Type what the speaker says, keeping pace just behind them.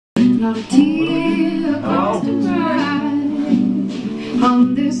Not a tear across the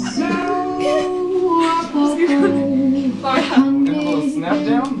on this soul. Gonna pull a snap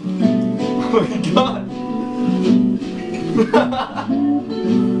down? Oh my god!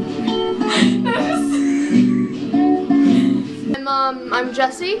 I'm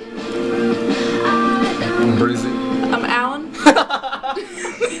Jesse. I'm Breezy. I'm Alan.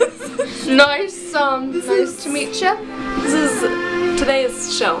 Nice to meet you. This is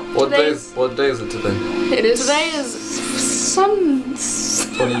today's show. What day is it today? It is. Today is It's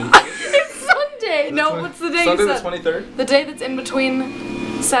Sunday. no. What's the day Sunday you the said? 23rd? The day that's in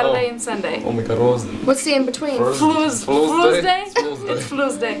between Saturday and Sunday. Oh my god, what was it? What's the in between? Flu's Day. It's Flu's Day. It's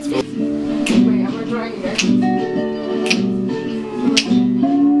Flu's Day. Wait, I'm drawing here.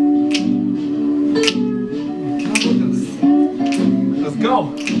 Let's go!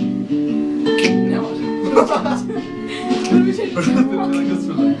 No. Like this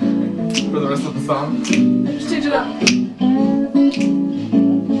for the rest of the song? Just change it up.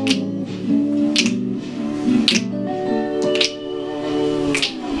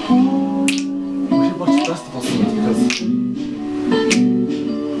 We should watch festival songs because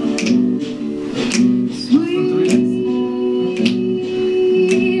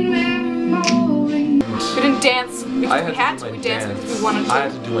We didn't dance because we had to. do my We danced dance. because we wanted to. I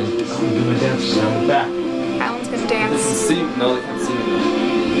had to do my dance around the back. Alan's gonna dance. See? No, they can't see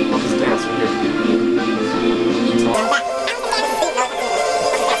me. I'll just dance right here.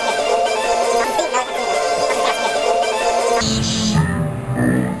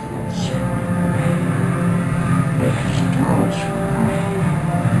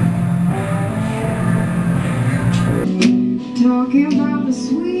 Talking about the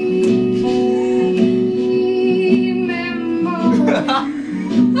sweet memory.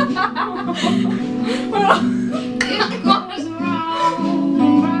 It goes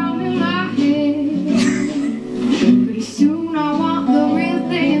round in my head. Pretty soon I want the real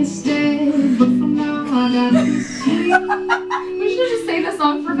thing instead. But for now I got this sweet We should just say this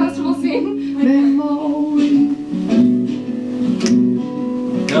song for festival scene. memory.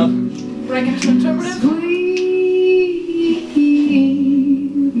 Yeah. Frankish interpretive.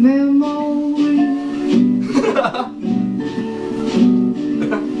 Sweet memory.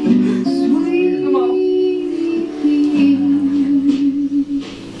 Sweet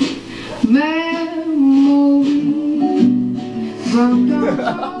memory. Rock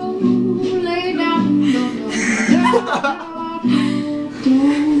down, lay down,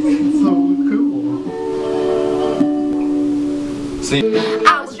 So cool. See? I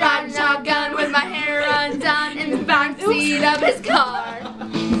was driving shotgun with my hair undone in the backseat of his car.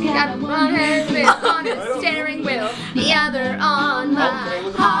 Got one hand on his steering wheel, the other on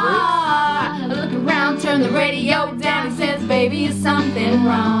my heart. I look around, turn the radio down, he says, baby, is something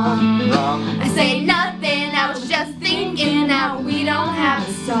wrong? I say nothing, I was just thinking how we don't have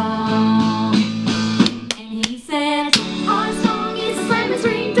a song. And he says, our song is slamming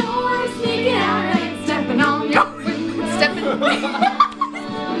screen doors, sneaking out and stepping on your stepping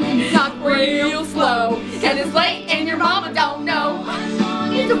talk real slow, and it's late and your mama don't know.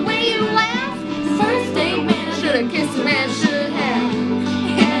 It's the way you laugh, the first date man I should've kissed a man should have.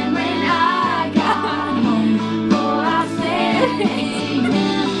 And when I got home, boy I said,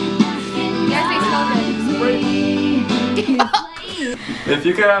 If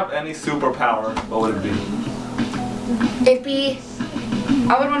you could have any superpower, what would it be? it'd be,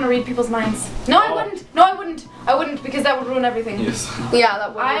 I would want to read people's minds. No, I wouldn't. No, I wouldn't. I wouldn't because that would ruin everything. Yes. yeah,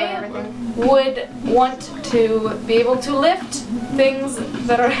 that would be I everything. would want to be able to lift things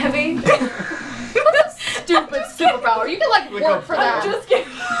that are heavy. Stupid superpower. You can like work for I'm that. just kidding.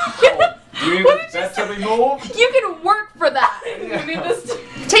 Do you need that to be moved? You can work for that. You need this.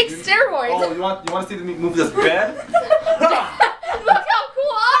 Take steroids. Oh, you want to see me move this bed? Look how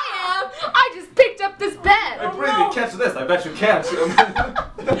cool I am! I just picked up this bed! Hey, Breezy, catch this. I bet you can't.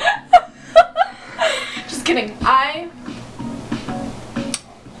 Just kidding. I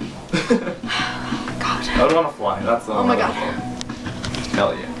I would want to fly. That's Oh my god.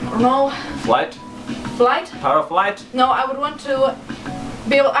 Hell yeah. No. Flight? Flight? Power of flight? No, I would want to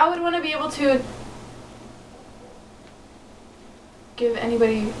be able. I would want to be able to give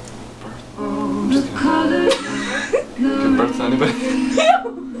anybody. Give birth to anybody?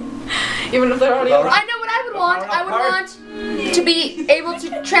 Even if they're already. Alright. I know what I would want. I would want to be able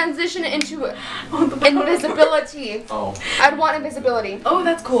to transition into invisibility. Oh. I'd want invisibility. Oh,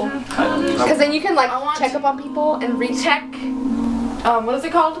 that's cool. Because then you can like I want- check up on people and read tech. What is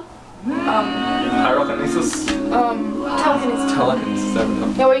it called? Pyrokinesis? Telekinesis. Telekinesis, there we go.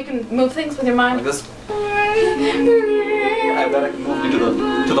 Yeah, where you can move things with your mind. Like this? I bet I can move you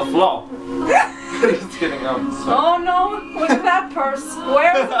to the floor. Just kidding. Oh no! Look at that purse.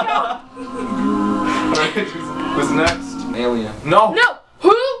 Where is it going? Alright, who's next? Alien. No! No!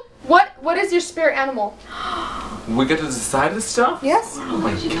 Who? What is your spirit animal? We get to decide this stuff? Yes? Oh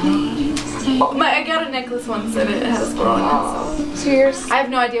my god. Oh, I got a necklace once that it had a squirrel in it, so. So yours? I have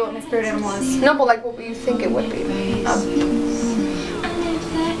no idea what my spirit animal is. No, but like what you think it would be. A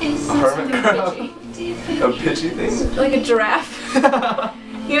hermit crab? A bitchy thing? Like a giraffe.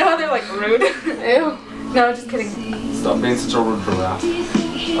 You know how they're like rude? Ew. No, just kidding. Stop being such a rude giraffe.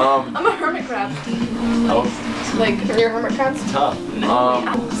 I'm a hermit crab. Oh, Like, Your hermit crabs? tough.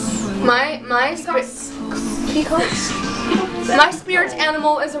 My spirit peacocks. My spirit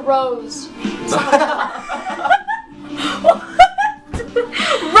animal is a rose.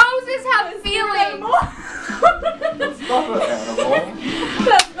 Roses have feelings. That's not an animal.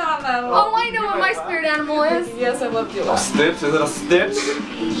 that's not an animal. Oh, I know what my spirit animal is. Yes, I love you. A stitch? Is it a stitch?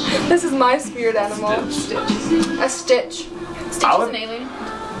 This is my spirit animal. Stitch. A stitch. Stitch I is would- an alien.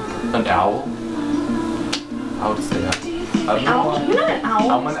 An owl? I would say that. I don't know Owl? why. You're not an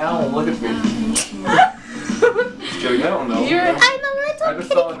owl. I'm an owl. Look at me. Just kidding. I don't know. You're- I'm a I little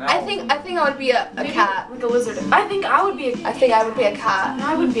just saw an owl. I think I would be a Maybe cat. Like a lizard. I think I would be a I think I would be a cat.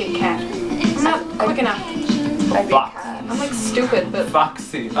 I would be a cat. I'm not quick enough. I'd be a Fox. cat. I'm like stupid, but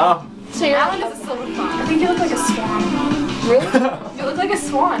Foxy. So you're Alan is a silver fox. I think you look like a swan. really? You look like a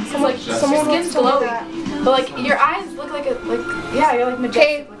swan. So like Just- Someone your wants skin's to know glowy, that. but like your eyes look like yeah, you're like Okay,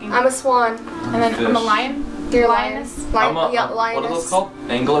 majestic looking. I'm a swan. And then I'm a Fish. lion. You're a Lioness. I'm a, yeah, what are lioness. those called?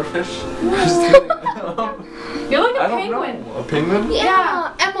 Anglerfish? Just kidding. You're like I a don't penguin. know. A penguin?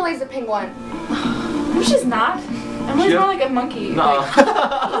 Yeah, Emily's a penguin. No, she's not. Emily's She- more like a monkey. No. Like,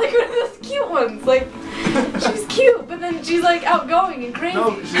 like one of those cute ones. Like she's cute, but then she's like outgoing and crazy.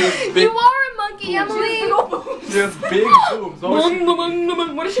 No, she has big. You are a monkey, She has Emily. big old boobs. She has big boobs. Oh,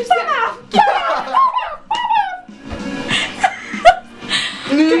 she- What did she say?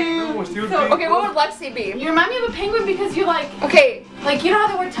 No, she would So, be- Okay, what would Lexi be? You remind me of a penguin because you're like Okay, you know how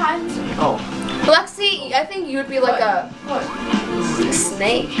they wear ties? Oh. Lexi, I think you would be like a What?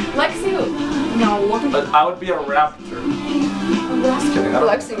 snake. Lexi? No. But I would be a raptor. Just kidding. I don't-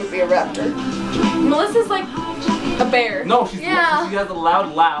 Lexi would be a raptor. Melissa's like a bear. No, she's Yeah. she has a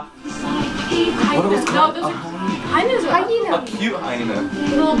loud laugh. What are those No, called? those are hyenas. Are A Hyena. cute hyena.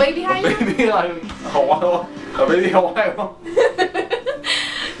 little baby A hyena. baby hyena. Hawaii. A baby Hawaii.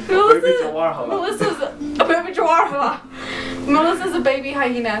 Baby Jawarhala. Melissa's a baby Jawarhala. Melissa's a baby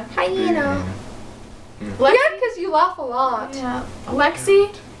hyena. Hyena. Lexi, Yeah, because you laugh a lot. yeah.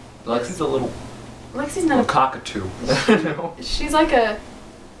 Lexi's Lexi's a little not a cockatoo. No. she's like a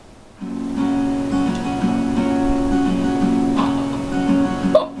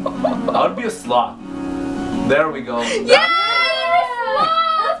I would be a sloth. There we go. Yeah,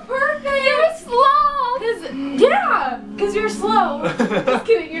 That's perfect. you're a sloth. Cause you're slow. Just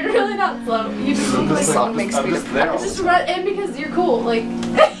kidding, you're really not slow. You just look like Song makes I'm me just there. just and because you're cool, like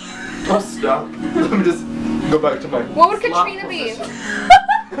Oh, stop. Let me just go back to my. What would sloth Katrina be? position.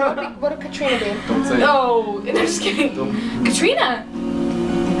 What would Katrina be? Don't say. no, I'm just kidding. Don't. Katrina.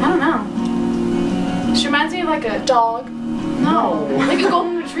 I don't know. She reminds me of like a Dog. no, like a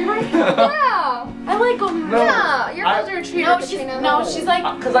golden retriever. Yeah. I like golden No. retriever. Yeah, you're I- a golden retriever, No, she's Katrina. no, she's like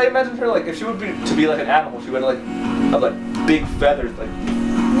Cause I imagined her like if she would be to be like an animal, she would have like big feathers, like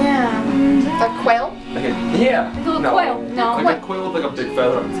yeah, A quail? like a, yeah. Like a little quail. No. Like a quail with like a big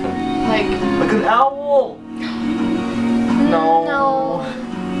feather on its head. like Like an owl. No.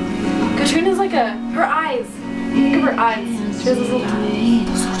 No. Katrina's like her eyes. Think of her eyes. She has those little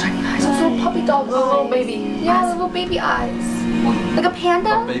Those little puppy dog eyes. little baby. Yeah, little baby eyes. Like a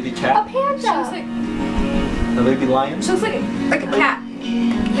panda? A baby A cat. She looks panda. like A baby lion. she looks like a cat.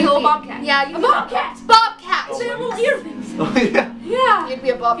 Like a little bobcat. Yeah, you a bobcat. Bobcat. Oh, She had little ear things. Oh yeah. Yeah. You'd be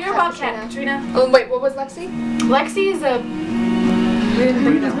a bobcat. You're a bobcat, Katrina. Oh, wait, what was Lexi? Lexi is a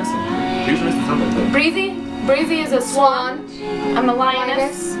Breezy's missing. Breezy's missing something. breezy. Breezy is a swan. I'm a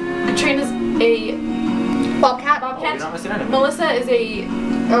lioness. Katrina's a Bobcat. Oh, you're not missing anything. Melissa is a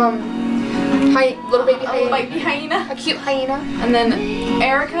Little baby little hyena. baby hyena. A cute hyena. And then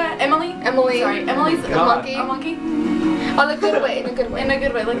Emily. Emily. Sorry, Emily's A God. monkey. a monkey. Oh, in a good way, in a good way. In a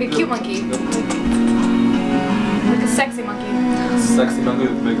good way, like a cute monkey. Like a sexy monkey. Sexy monkey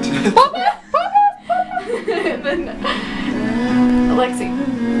with big tits. And then Alexi.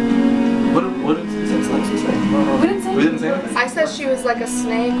 What did Lexi say? We didn't say We didn't say anything. I said she was like a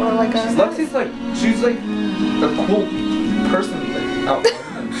snake or like a... Lexi's she's like a cool person, like out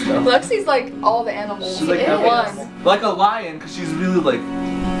and stuff. Lexi's like all the animals She's like in every one. animal. Like a lion, cause she's really like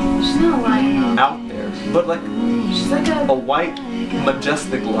She's not a lion out there, but like She's like a white,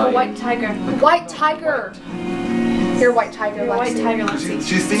 majestic light. a white tiger. White tiger. You're a white tiger, You're a white Lexi. tiger, She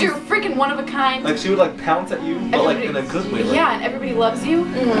Lexi. seems You're freaking one of a kind. like she would like pounce at you, but like in a good way. Like, Yeah, and everybody loves you,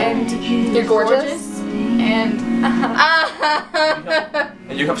 and You're gorgeous. and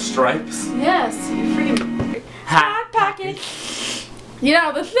and you have stripes. yes, you're freaking. Hot pocket. You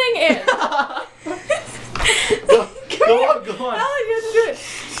know, the thing is. Go on, go on. How you do it?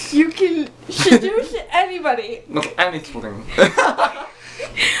 You can seduce anybody, Look, anything.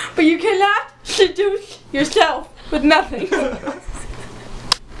 but you cannot seduce yourself with nothing.